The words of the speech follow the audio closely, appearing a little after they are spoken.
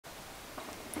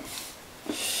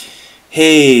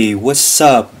Hey, what's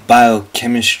up,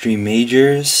 biochemistry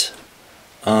majors?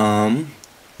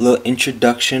 Little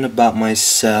introduction about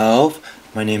myself.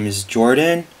 My name is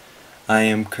Jordan. I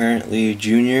am currently a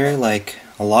junior, like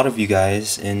a lot of you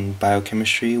guys, in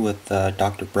biochemistry with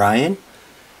Dr. Brian.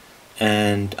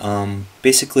 And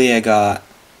basically, I got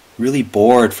really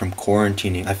bored from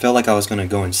quarantining. I felt like I was gonna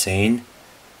go insane,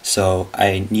 so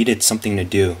I needed something to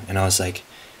do. And I was like,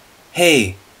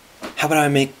 hey, how about I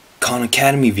make Khan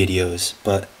Academy videos,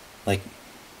 but like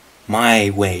my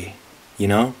way, you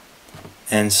know?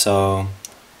 And so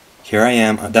here I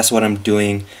am. That's what I'm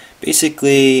doing.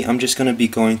 Basically, I'm just gonna be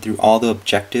going through all the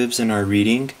objectives in our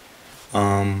reading.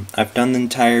 I've done the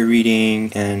entire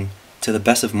reading, and to the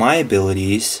best of my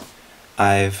abilities,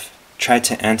 I've tried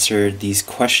to answer these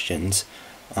questions.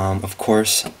 Of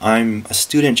course, I'm a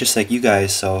student just like you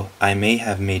guys, so I may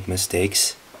have made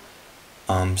mistakes.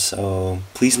 So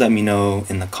please let me know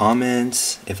in the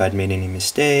comments if I'd made any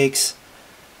mistakes.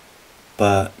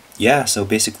 But yeah, so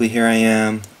basically here I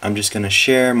am. I'm just going to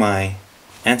share my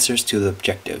answers to the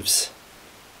objectives.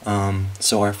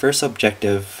 So our first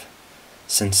objective,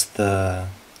 since the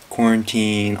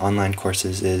quarantine online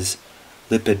courses, is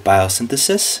lipid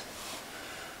biosynthesis.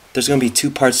 There's going to be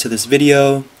two parts to this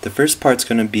video. The first part's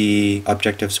going to be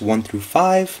objectives 1 through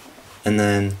 5, and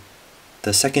then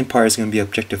the second part is going to be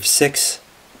objective 6,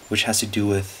 which has to do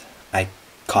with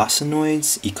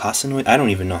eicosanoids, I don't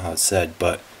even know how it's said,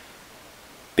 but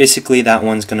basically that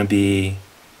one's going to be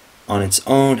on its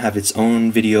own, have its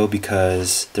own video,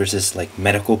 because there's this like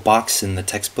medical box in the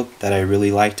textbook that I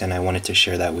really liked, and I wanted to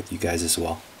share that with you guys as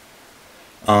well.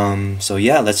 So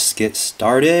yeah, let's get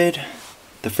started.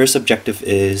 The first objective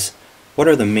is, what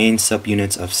are the main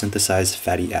subunits of synthesized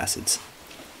fatty acids?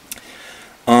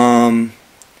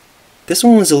 This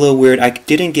one was a little weird. I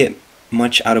didn't get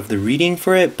much out of the reading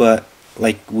for it, but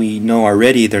like we know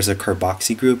already, there's a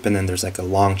carboxy group and then there's like a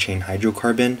long chain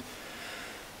hydrocarbon.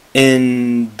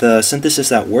 In the synthesis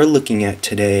that we're looking at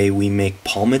today, we make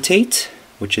palmitate,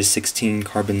 which is 16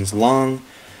 carbons long.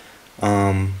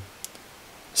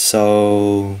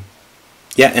 So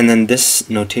yeah, and then this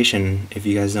notation, if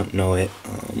you guys don't know it,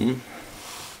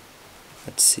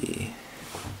 let's see.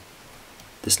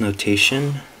 This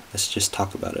notation, let's just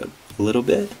talk about it a little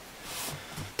bit.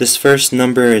 This first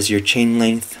number is your chain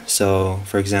length. So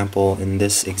for example, in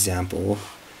this example,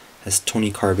 has 20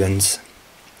 carbons.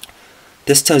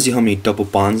 This tells you how many double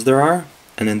bonds there are,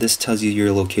 and then this tells you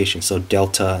your location. So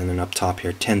delta, and then up top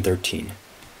here, 10, 13.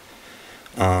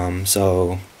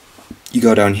 So you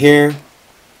go down here.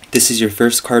 This is your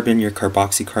first carbon, your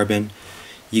carboxy carbon.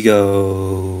 You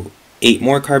go 8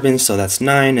 more carbons, so that's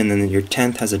 9, and then your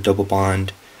 10th has a double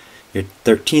bond. Your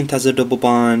 13th has a double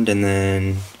bond, and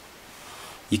then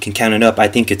you can count it up. I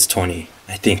think it's 20.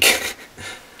 I think.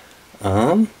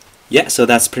 Yeah, so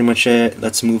that's pretty much it.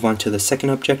 Let's move on to the second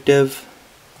objective.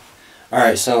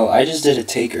 Alright, so I just did a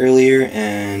take earlier,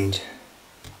 and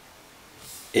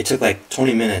it took like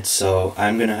 20 minutes, so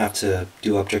I'm going to have to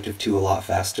do objective 2 a lot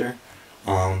faster.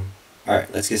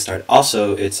 Alright, let's get started.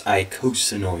 Also, it's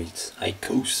eicosanoids.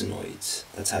 Eicosanoids.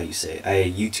 That's how you say it. I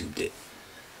YouTubed it.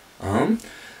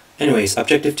 Anyways,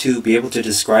 objective 2, be able to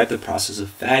describe the process of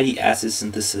fatty acid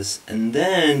synthesis, and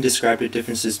then describe the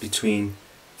differences between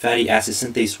fatty acid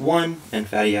synthase 1 and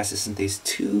fatty acid synthase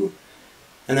 2.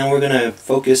 And then we're going to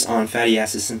focus on fatty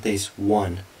acid synthase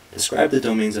 1. Describe the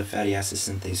domains of fatty acid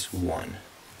synthase 1.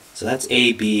 So that's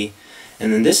A, B.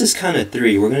 And then this is kind of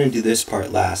 3. We're going to do this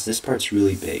part last. This part's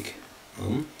really big.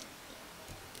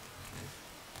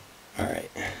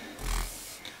 Alright.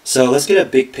 So let's get a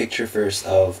big picture first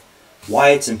of why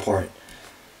it's important.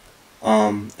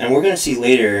 And we're going to see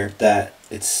later that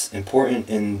it's important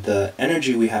in the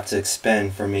energy we have to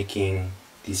expend for making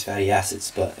these fatty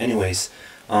acids. But anyways,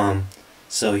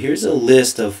 so here's a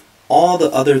list of all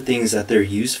the other things that they're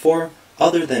used for,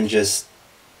 other than just,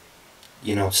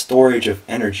 you know, storage of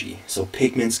energy. So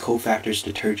pigments, cofactors,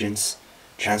 detergents,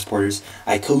 transporters,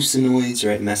 eicosanoids,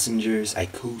 right, messengers,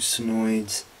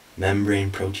 eicosanoids,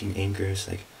 membrane, protein anchors,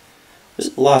 like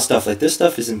there's a lot of stuff. Like this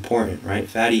stuff is important, right?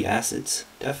 Fatty acids,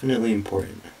 definitely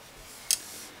important.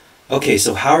 Okay,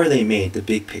 so how are they made? The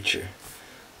big picture.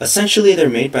 Essentially, they're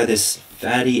made by this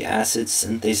fatty acid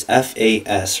synthase,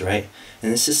 FAS, right?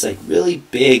 And this is like really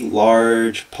big,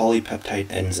 large polypeptide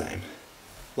enzyme.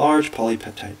 Large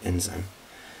polypeptide enzyme.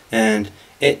 And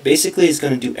it basically is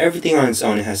going to do everything on its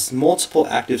own. It has multiple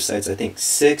active sites, I think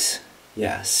 6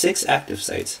 active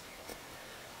sites.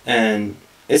 And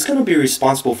it's going to be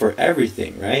responsible for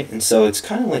everything, right? And so it's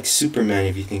kind of like Superman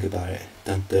if you think about it.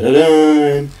 Dun, dun, dun,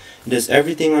 dun. It does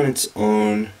everything on its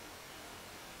own.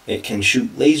 It can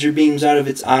shoot laser beams out of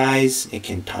its eyes. It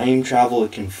can time travel.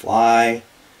 It can fly.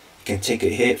 It can take a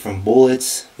hit from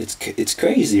bullets. It's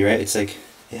crazy, right? It's like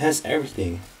it has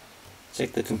everything. It's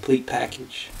like the complete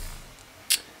package.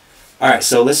 Alright,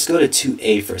 so let's go to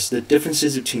 2A first. The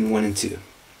differences between 1 and 2.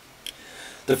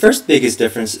 The first biggest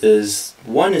difference is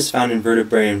 1 is found in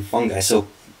vertebrae and fungi, so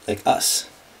like us.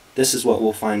 This is what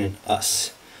we'll find in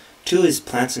us. 2 is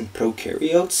plants and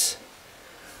prokaryotes.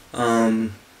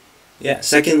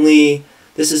 Secondly,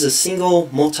 this is a single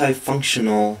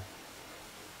multifunctional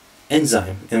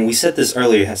enzyme. And we said this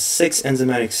earlier, it has 6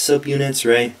 enzymatic subunits,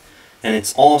 right? And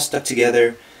it's all stuck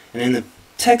together. And in the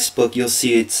textbook, you'll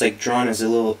see it's like drawn as a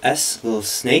little S, a little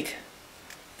snake.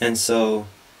 And so,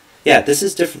 yeah, this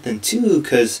is different than 2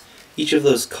 because each of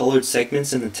those colored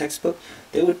segments in the textbook,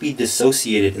 they would be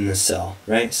dissociated in the cell,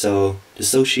 right? So,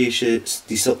 dissociated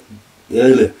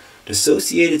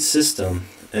system,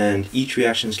 and each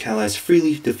reaction is catalyzed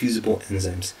freely diffusible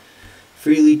enzymes.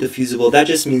 Freely diffusible, that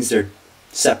just means they're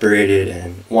separated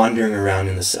and wandering around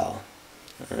in the cell.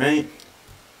 Alright?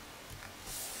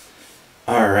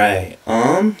 Alright,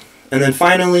 and then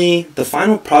finally, the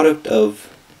final product of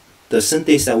the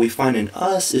synthase that we find in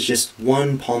us is just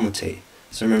 1 palmitate.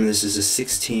 So remember, this is a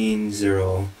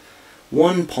 16-0,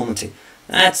 1 palmitate.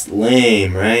 That's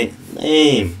lame, right?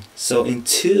 Lame. So in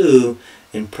 2,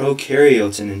 in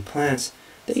prokaryotes and in plants,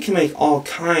 they can make all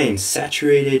kinds,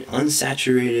 saturated,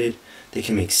 unsaturated. They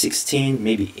can make 16,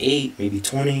 maybe 8, maybe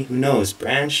 20, who knows,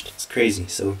 branched. It's crazy.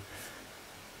 So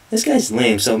this guy's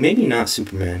lame, so maybe not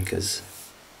Superman, because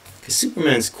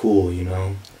Superman's cool, you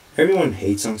know. Everyone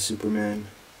hates on Superman.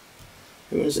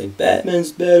 Everyone's like,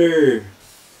 Batman's better.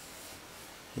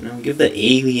 You know, give the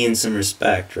alien some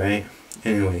respect, right?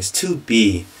 Anyways,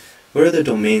 2B. What are the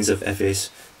domains of FAS?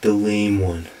 The lame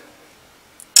one.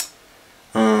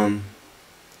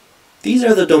 These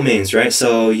are the domains, right?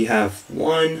 So you have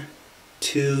 1,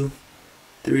 2,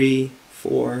 3,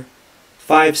 4,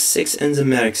 5, 6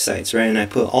 enzymatic sites, right? And I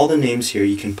put all the names here.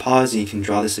 You can pause and you can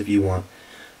draw this if you want.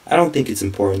 I don't think it's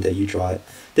important that you draw it.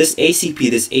 This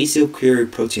ACP, this acyl-CoA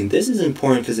protein, this is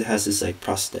important because it has this like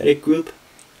prosthetic group.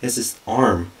 It has this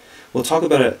arm. We'll talk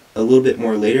about it a little bit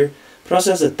more later, but it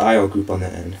also has a thiol group on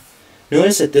the end.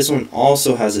 Notice that this one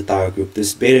also has a thiol group.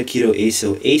 This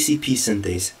beta-keto-acyl-ACP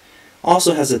synthase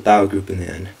also has a thiol group in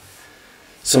the end.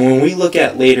 So when we look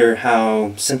at later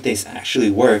how synthase actually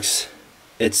works,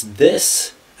 it's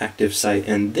this active site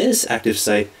and this active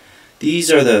site.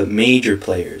 These are the major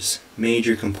players,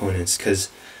 major components, because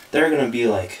they're going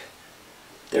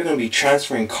to be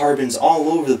transferring carbons all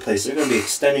over the place. They're going to be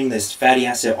extending this fatty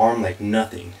acid arm like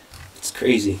nothing. It's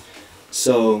crazy.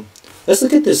 So let's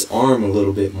look at this arm a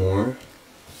little bit more.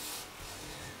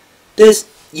 This,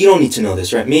 you don't need to know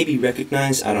this, right? Maybe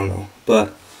recognize, I don't know.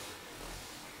 But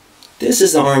this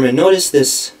is the arm, and notice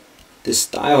this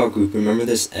thiol group. Remember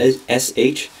this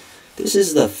SH? This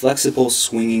is the flexible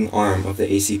swinging arm of the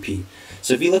ACP.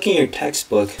 So if you look in your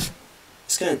textbook,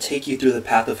 it's going to take you through the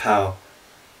path of how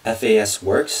FAS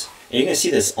works. And you're going to see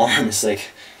this arm is like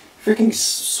freaking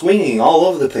swinging all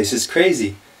over the place. It's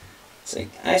crazy. It's like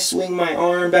I swing my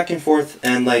arm back and forth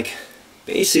and like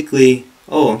basically,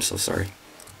 oh, I'm so sorry.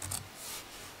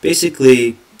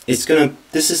 Basically,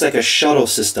 this is like a shuttle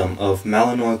system of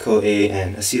malonyl-CoA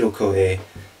and acetyl-CoA.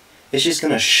 It's just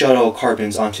going to shuttle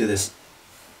carbons onto this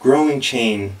growing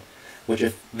chain, which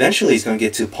eventually is going to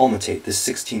get to palmitate, this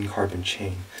 16 carbon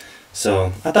chain. So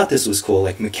I thought this was cool.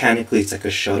 Like mechanically, it's like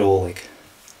a shuttle. Like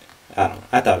I don't know.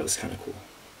 I thought it was kind of cool.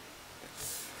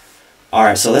 All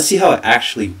right, so let's see how it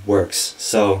actually works.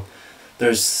 So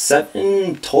there's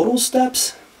 7 total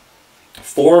steps,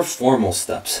 4 formal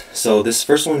steps. So this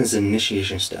first one is an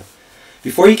initiation step.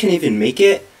 Before you can even make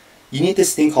it, you need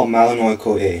this thing called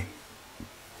malonyl-CoA.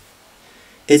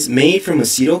 It's made from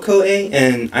acetyl-CoA,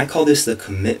 and I call this the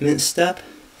commitment step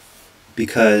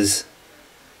because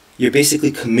you're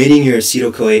basically committing your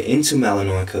acetyl-CoA into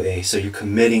malonyl-CoA, so you're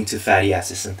committing to fatty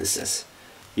acid synthesis.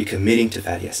 You're committing to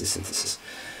fatty acid synthesis.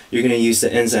 You're going to use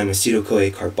the enzyme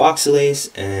acetyl-CoA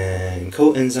carboxylase and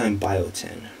coenzyme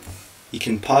biotin. You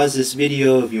can pause this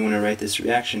video if you want to write this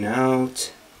reaction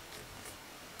out.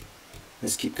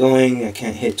 Let's keep going. I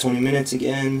can't hit 20 minutes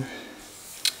again.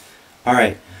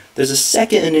 Alright, there's a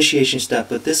second initiation step,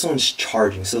 but this one's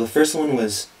charging. So the first one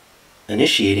was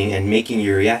initiating and making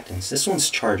your reactants. This one's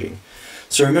charging.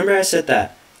 So remember I said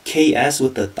that KS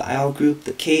with the thiol group,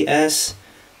 the KS,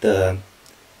 the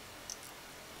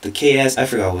KS, I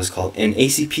forgot what it was called, and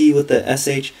ACP with the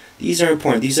SH, these are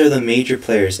important. These are the major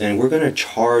players, and we're going to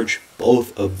charge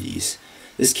both of these.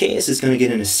 This KS is going to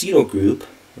get an acetyl group,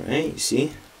 right? You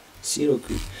see? Acetyl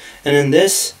group. And then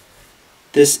this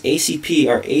this ACP,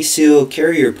 our acyl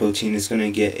carrier protein, is going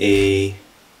to get a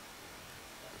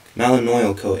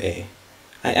malonyl-CoA.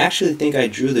 I actually think I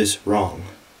drew this wrong,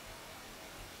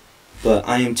 but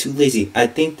I am too lazy. I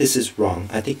think this is wrong.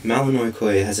 I think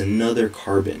malonyl-CoA has another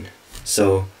carbon.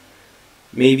 So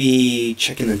maybe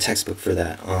check in the textbook for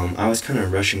that. I was kind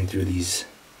of rushing through these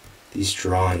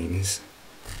drawings.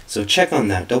 So check on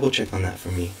that, double check on that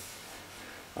for me.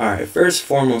 Alright, first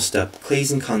formal step,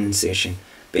 Claisen condensation.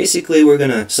 Basically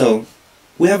so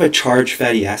we have a charged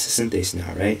fatty acid synthase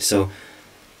now, right? So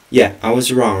yeah, I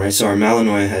was wrong, right? So our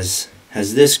malonyl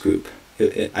has this group.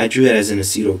 I drew it as an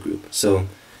acetyl group. So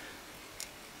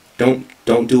don't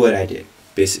do what I did,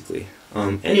 basically.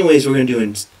 Anyways, we're going to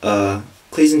do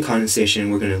Claisen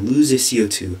condensation. We're going to lose this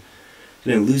CO2.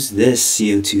 We're going to lose this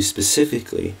CO2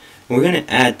 specifically. And we're going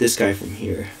to add this guy from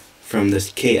here, from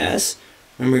this KS.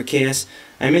 Remember KS?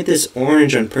 I made this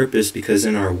orange on purpose because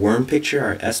in our worm picture,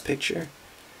 our S picture,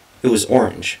 it was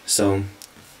orange. So,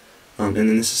 and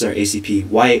then this is our ACP,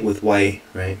 white with white,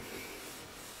 right?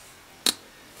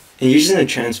 And you're just going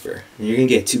to transfer, and you're going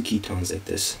to get two ketones like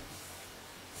this.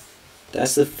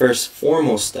 That's the first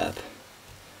formal step.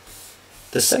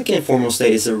 The second formal step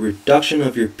is a reduction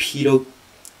of your beta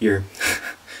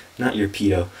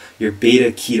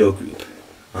keto group.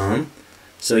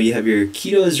 So you have your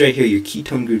ketos right here, your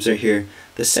ketone groups right here.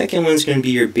 The second one's going to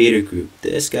be your beta group,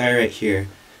 this guy right here.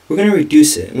 We're going to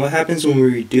reduce it. And what happens when we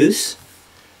reduce?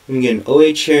 We get an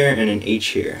OH here and an H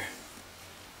here.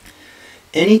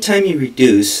 Anytime you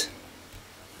reduce,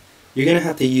 you're going to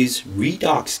have to use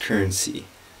redox currency.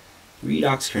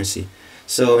 Redox currency.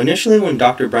 So initially when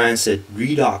Dr. Bryan said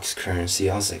redox currency,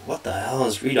 I was like, what the hell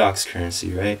is redox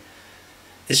currency, right?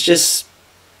 It's just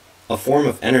a form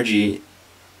of energy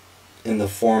in the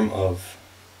form of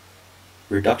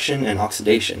reduction and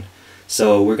oxidation.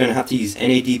 So we're going to have to use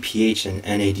NADPH and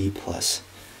NAD+.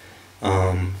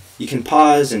 You can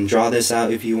pause and draw this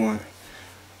out if you want.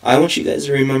 I want you guys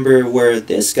to remember where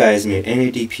this guy is made,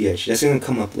 NADPH. That's going to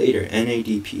come up later,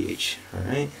 NADPH,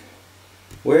 alright?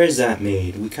 Where is that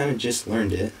made? We kind of just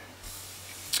learned it.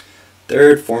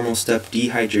 Third formal step,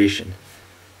 dehydration.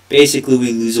 Basically,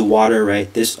 we lose the water,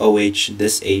 right? This OH,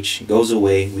 this H goes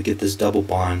away. We get this double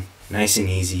bond. Nice and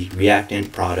easy.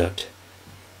 Reactant, product,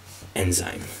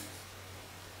 enzyme.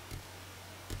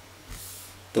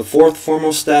 The fourth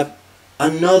formal step,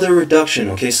 another reduction.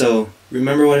 Okay, so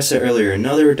remember what I said earlier.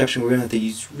 Another reduction, we're going to have to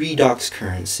use redox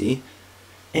currency.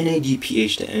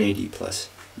 NADPH to NAD+.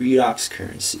 Redox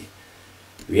currency.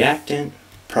 Reactant,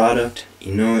 product,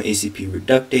 ACP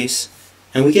reductase.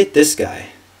 And we get this guy.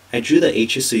 I drew the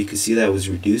H's so you could see that it was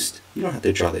reduced. You don't have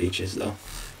to draw the H's though.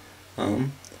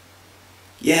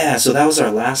 Yeah, so that was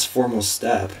our last formal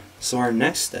step. So our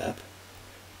next step,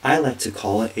 I like to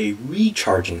call it a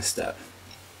recharging step.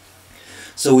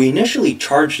 So we initially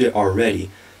charged it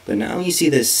already, but now you see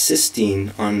this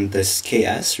cysteine on this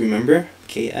KS, remember?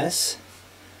 KS?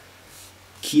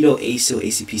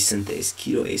 Keto-acyl-ACP synthase.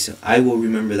 Keto-acyl. I will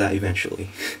remember that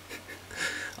eventually.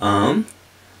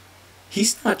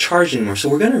 He's not charged anymore, so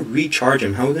we're going to recharge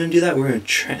him. How are we going to do that? We're going to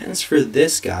transfer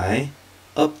this guy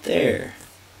up there.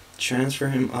 Transfer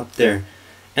him up there.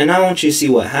 And now I want you to see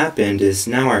what happened is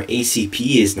now our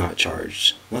ACP is not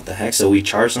charged. What the heck? So we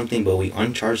charge something, but we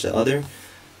uncharge the other?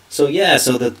 So yeah,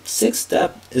 so the sixth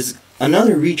step is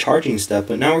another recharging step,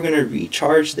 but now we're going to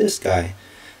recharge this guy.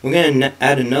 We're going to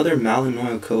add another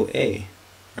malonyl-CoA.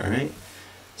 Alright?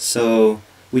 So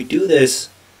we do this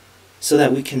so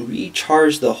that we can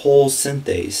recharge the whole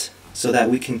synthase, so that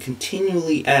we can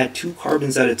continually add 2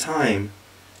 carbons at a time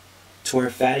to our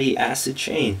fatty acid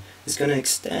chain. It's going to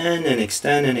extend and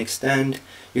extend and extend.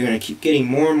 You're going to keep getting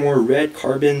more and more red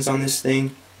carbons on this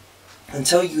thing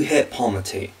until you hit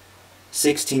palmitate.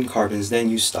 16 carbons, then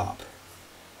you stop.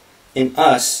 In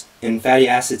us, in fatty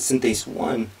acid synthase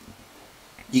 1,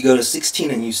 you go to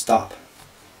 16 and you stop.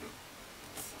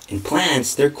 In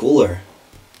plants, they're cooler.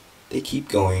 They keep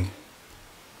going.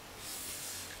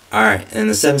 Alright, and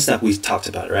the 7th step we talked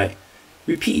about, right?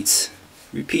 Repeats.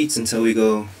 Repeats until we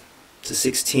go to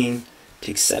 16.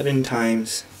 Takes 7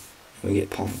 times, and we get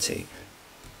palmitate.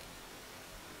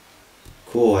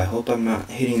 Cool, I hope I'm not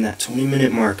hitting that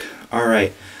 20-minute mark.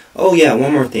 Alright. Oh yeah,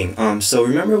 one more thing. So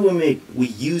remember when we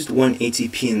used 1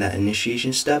 ATP in that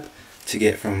initiation step to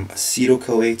get from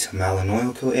acetyl-CoA to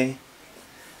malonyl-CoA?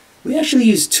 We actually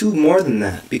used 2 more than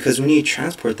that because we need to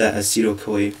transport that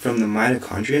acetyl-CoA from the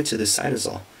mitochondria to the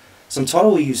cytosol. So in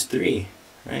total we used 3,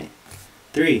 right?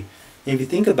 3. And if you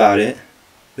think about it,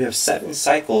 we have 7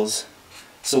 cycles.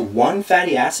 So 1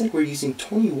 fatty acid, we're using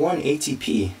 21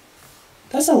 ATP.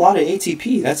 That's a lot of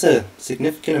ATP. That's a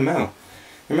significant amount.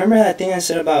 Remember that thing I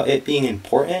said about it being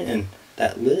important and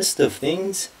that list of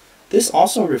things? This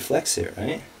also reflects it,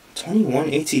 right?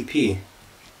 21 ATP.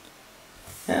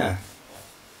 Yeah,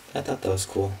 I thought that was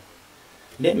cool.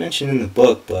 I didn't mention it in the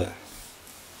book, but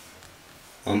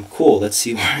cool. Let's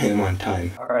see where I am on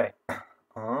time. All right.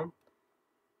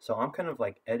 So I'm kind of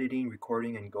like editing,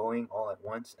 recording, and going all at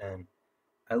once, and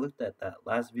I looked at that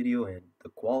last video and the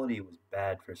quality was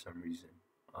bad for some reason.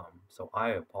 So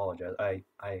I apologize.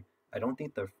 I don't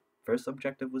think the first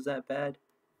objective was that bad,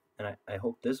 and I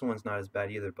hope this one's not as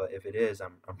bad either. But if it is,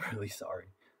 I'm really sorry.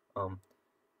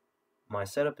 My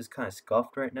setup is kind of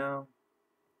scuffed right now.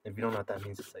 If you don't know what that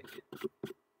means, it's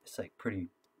like pretty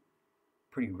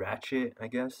ratchet, I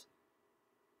guess.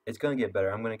 It's gonna get better.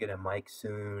 I'm gonna get a mic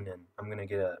soon, and I'm gonna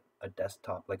get a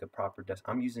desktop, like a proper desk.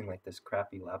 I'm using like this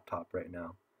crappy laptop right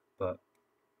now, but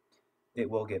it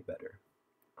will get better.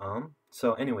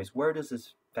 So anyways, where does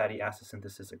this fatty acid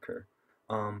synthesis occur?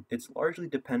 It's largely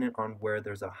dependent on where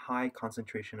there's a high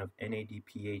concentration of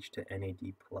NADPH to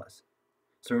NAD+.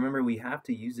 So remember, we have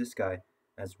to use this guy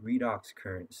as redox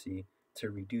currency to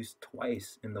reduce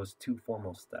twice in those two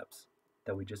formal steps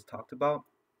that we just talked about.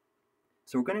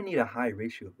 So we're going to need a high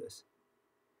ratio of this.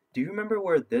 Do you remember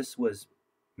where this was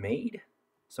made?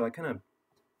 So I kind of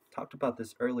talked about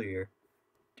this earlier.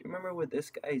 Do you remember where this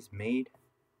guy is made?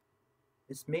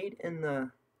 It's made in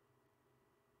the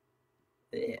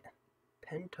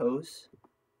pentose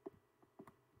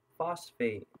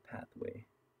phosphate pathway,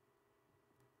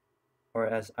 or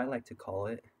as I like to call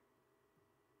it,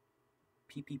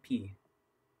 PPP.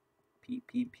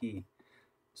 PPP.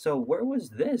 So where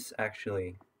was this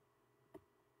actually?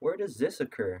 Where does this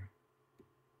occur?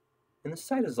 In the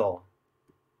cytosol.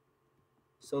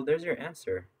 So there's your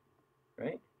answer,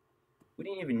 right? We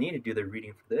didn't even need to do the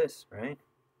reading for this, right?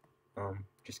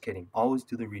 Just kidding. Always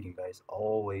do the reading, guys.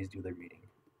 Always do the reading.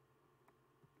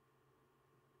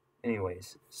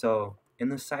 Anyways, so in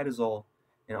the cytosol,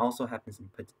 it also happens in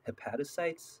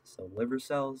hepatocytes, so liver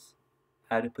cells,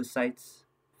 adipocytes,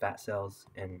 fat cells,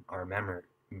 and our mammary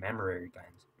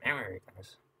glands. Mammary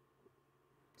glands.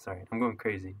 Sorry, I'm going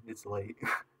crazy. It's late.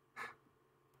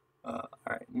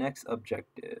 Alright, next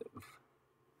objective.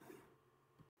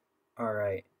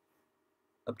 Alright,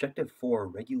 objective 4,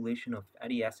 regulation of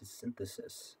fatty acid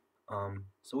synthesis.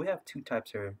 So we have two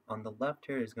types here. On the left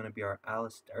here is going to be our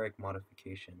allosteric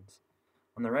modifications.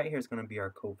 On the right here is going to be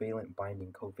our covalent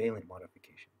binding, covalent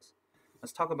modifications.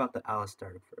 Let's talk about the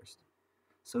allosteric first.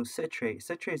 So citrate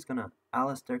is going to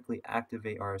allosterically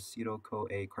activate our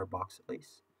acetyl-CoA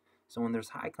carboxylase. So when there's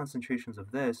high concentrations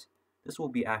of this will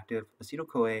be active.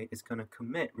 Acetyl-CoA is going to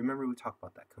commit. Remember we talked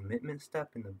about that commitment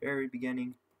step in the very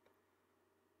beginning.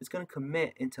 It's going to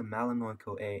commit into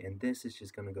malonyl-CoA, and this is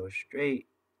just going to go straight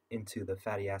into the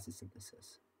fatty acid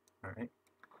synthesis. Alright.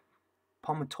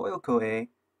 Palmitate-CoA,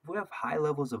 if we have high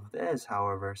levels of this,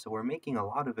 however, so we're making a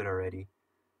lot of it already,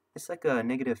 it's like a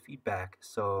negative feedback,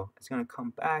 so it's going to come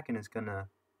back and it's going to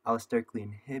allosterically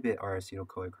inhibit our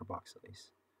acetyl-CoA carboxylase.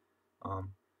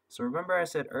 So remember I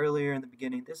said earlier in the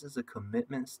beginning, this is a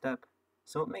commitment step,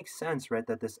 so it makes sense, right,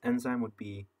 that this enzyme would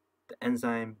be the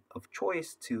enzyme of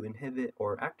choice to inhibit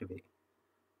or activate.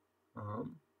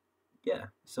 Yeah,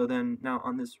 so then now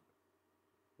on this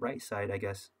right side, I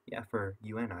guess, yeah, for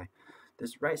UNI,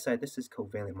 this right side, this is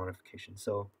covalent modification.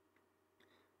 So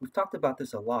we've talked about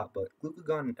this a lot, but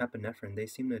glucagon and epinephrine, they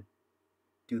seem to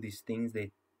do these things.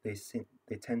 They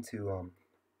tend to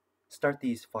start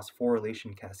these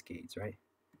phosphorylation cascades, right?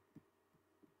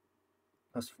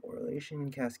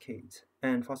 Phosphorylation cascades.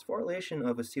 And phosphorylation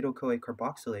of acetyl-CoA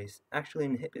carboxylase actually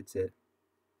inhibits it.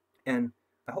 And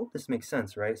I hope this makes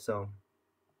sense, right? So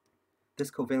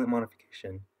this covalent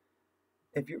modification,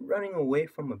 if you're running away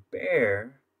from a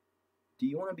bear, do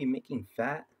you want to be making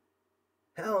fat?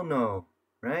 Hell no,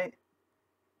 right?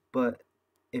 But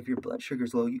if your blood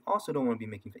sugar's low, you also don't want to be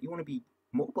making fat. You want to be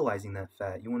mobilizing that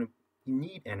fat. You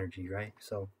need energy, right?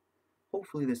 So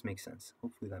hopefully this makes sense.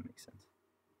 Hopefully that makes sense.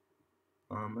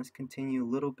 Let's continue a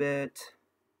little bit.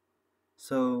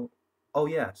 So, oh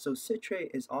yeah, so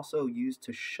citrate is also used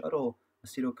to shuttle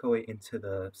acetyl-CoA into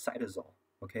the cytosol.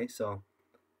 Okay, so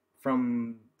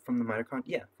from the mitochondria,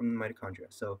 yeah, from the mitochondria.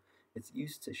 So it's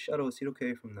used to shuttle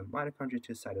acetyl-CoA from the mitochondria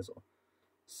to the cytosol.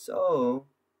 So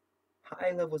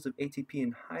high levels of ATP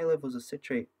and high levels of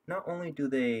citrate, not only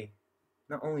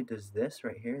does this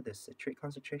right here, this citrate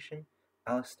concentration,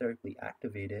 allosterically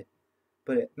activate it,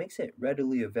 but it makes it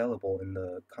readily available in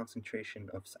the concentration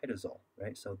of cytosol,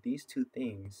 right? So these two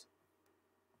things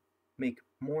make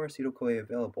more acetyl-CoA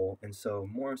available, and so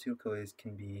more acetyl-CoAs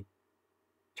can be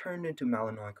turned into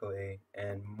malonyl-CoA,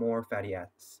 and more fatty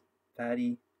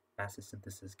acid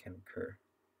synthesis can occur.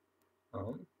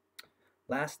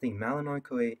 Last thing,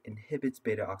 malonyl-CoA inhibits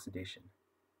beta oxidation.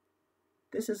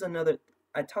 This is another,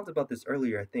 I talked about this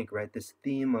earlier, I think, right? This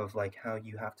theme of like how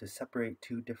you have to separate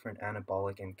two different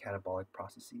anabolic and catabolic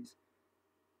processes,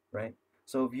 right?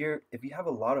 So if you have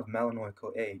a lot of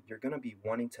malonyl-CoA, you're going to be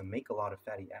wanting to make a lot of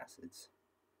fatty acids.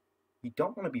 You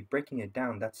don't want to be breaking it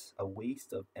down. That's a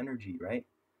waste of energy, right?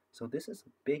 So this is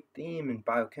a big theme in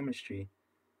biochemistry.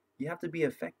 You have to be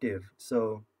effective.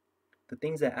 So the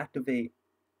things that activate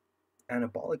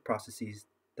anabolic processes,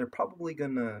 they're probably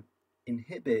going to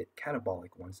inhibit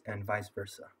catabolic ones and vice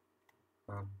versa.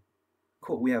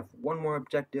 Cool, we have one more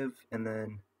objective and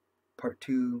then part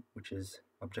 2, which is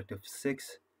objective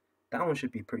 6. That one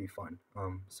should be pretty fun.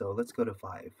 So let's go to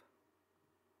 5.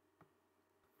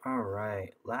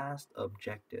 Alright, last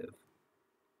objective.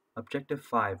 Objective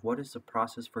 5, what is the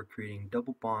process for creating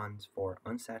double bonds for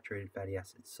unsaturated fatty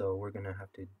acids? So we're going to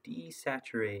have to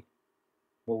desaturate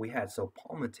what we had. So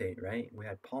palmitate, right? We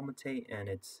had palmitate and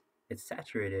it's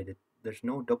saturated. There's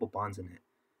no double bonds in it.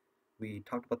 We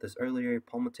talked about this earlier.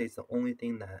 Palmitate is the only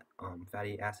thing that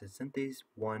fatty acid synthase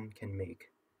 1 can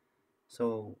make.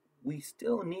 So we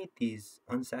still need these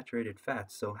unsaturated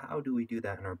fats. So how do we do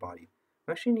that in our body?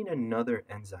 We actually need another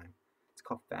enzyme. It's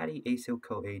called fatty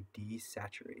acetyl-CoA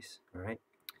desaturase. All right,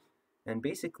 and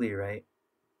basically, right,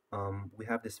 we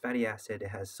have this fatty acid. It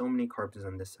has so many carbons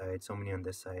on this side, so many on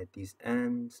this side. These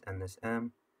N's and this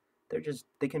M,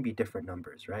 they can be different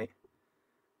numbers, right?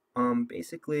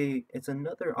 Basically, it's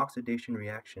another oxidation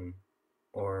reaction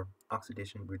or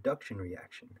oxidation reduction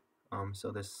reaction.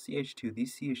 So this CH2,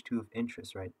 these CH2 of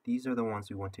interest, right? These are the ones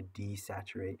we want to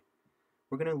desaturate.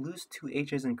 We're going to lose 2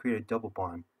 H's and create a double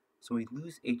bond. So we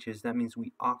lose H's, that means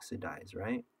we oxidize,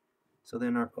 right? So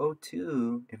then our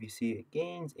O2, if you see, it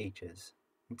gains H's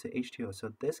into H2O.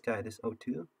 So this guy, this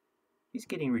O2, he's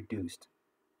getting reduced.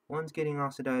 One's getting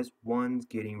oxidized, one's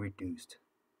getting reduced.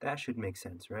 That should make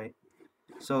sense, right?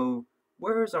 So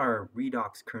where is our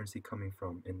redox currency coming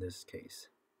from in this case,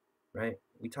 right?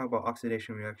 We talk about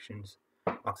oxidation reactions,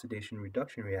 oxidation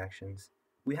reduction reactions.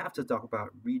 We have to talk about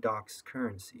redox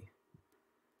currency.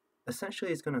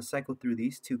 Essentially, it's going to cycle through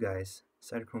these two guys,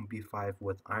 cytochrome B5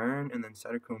 with iron, and then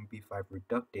cytochrome B5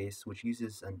 reductase, which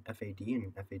uses an FAD and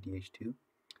an FADH2.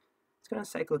 It's going to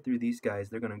cycle through these guys.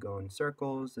 They're going to go in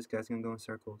circles. This guy's going to go in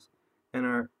circles. And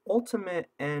our ultimate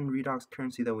end redox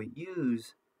currency that we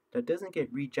use that doesn't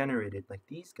get regenerated like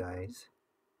these guys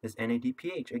is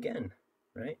NADPH again,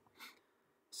 right?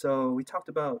 So we talked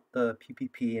about the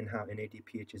PPP and how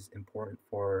NADPH is important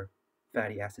for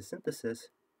fatty acid synthesis.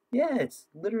 Yeah, it's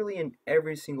literally in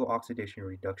every single oxidation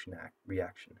reduction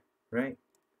reaction, right?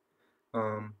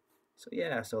 So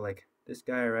yeah, so like this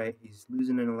guy, right, he's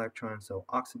losing an electron, so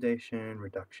oxidation,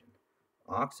 reduction,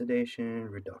 oxidation,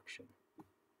 reduction,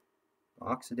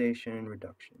 oxidation,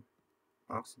 reduction,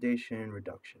 oxidation,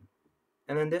 reduction.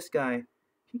 And then this guy,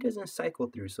 he doesn't cycle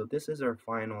through, so this is our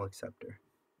final acceptor.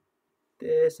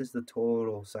 This is the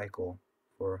total cycle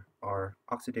for our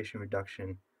oxidation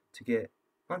reduction to get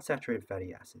unsaturated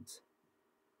fatty acids.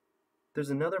 There's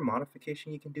another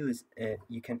modification you can do is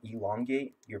you can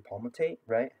elongate your palmitate,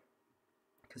 right?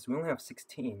 Because we only have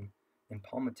 16 in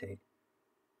palmitate.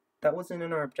 That wasn't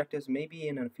in our objectives, maybe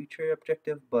in a future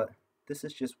objective, but this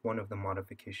is just one of the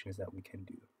modifications that we can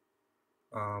do.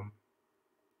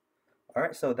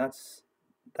 Alright, so that's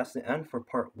the end for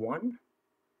part 1.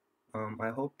 I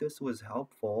hope this was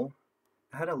helpful.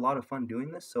 I had a lot of fun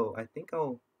doing this, so I think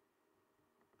I'll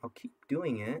keep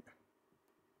doing it.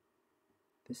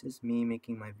 This is me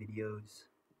making my videos.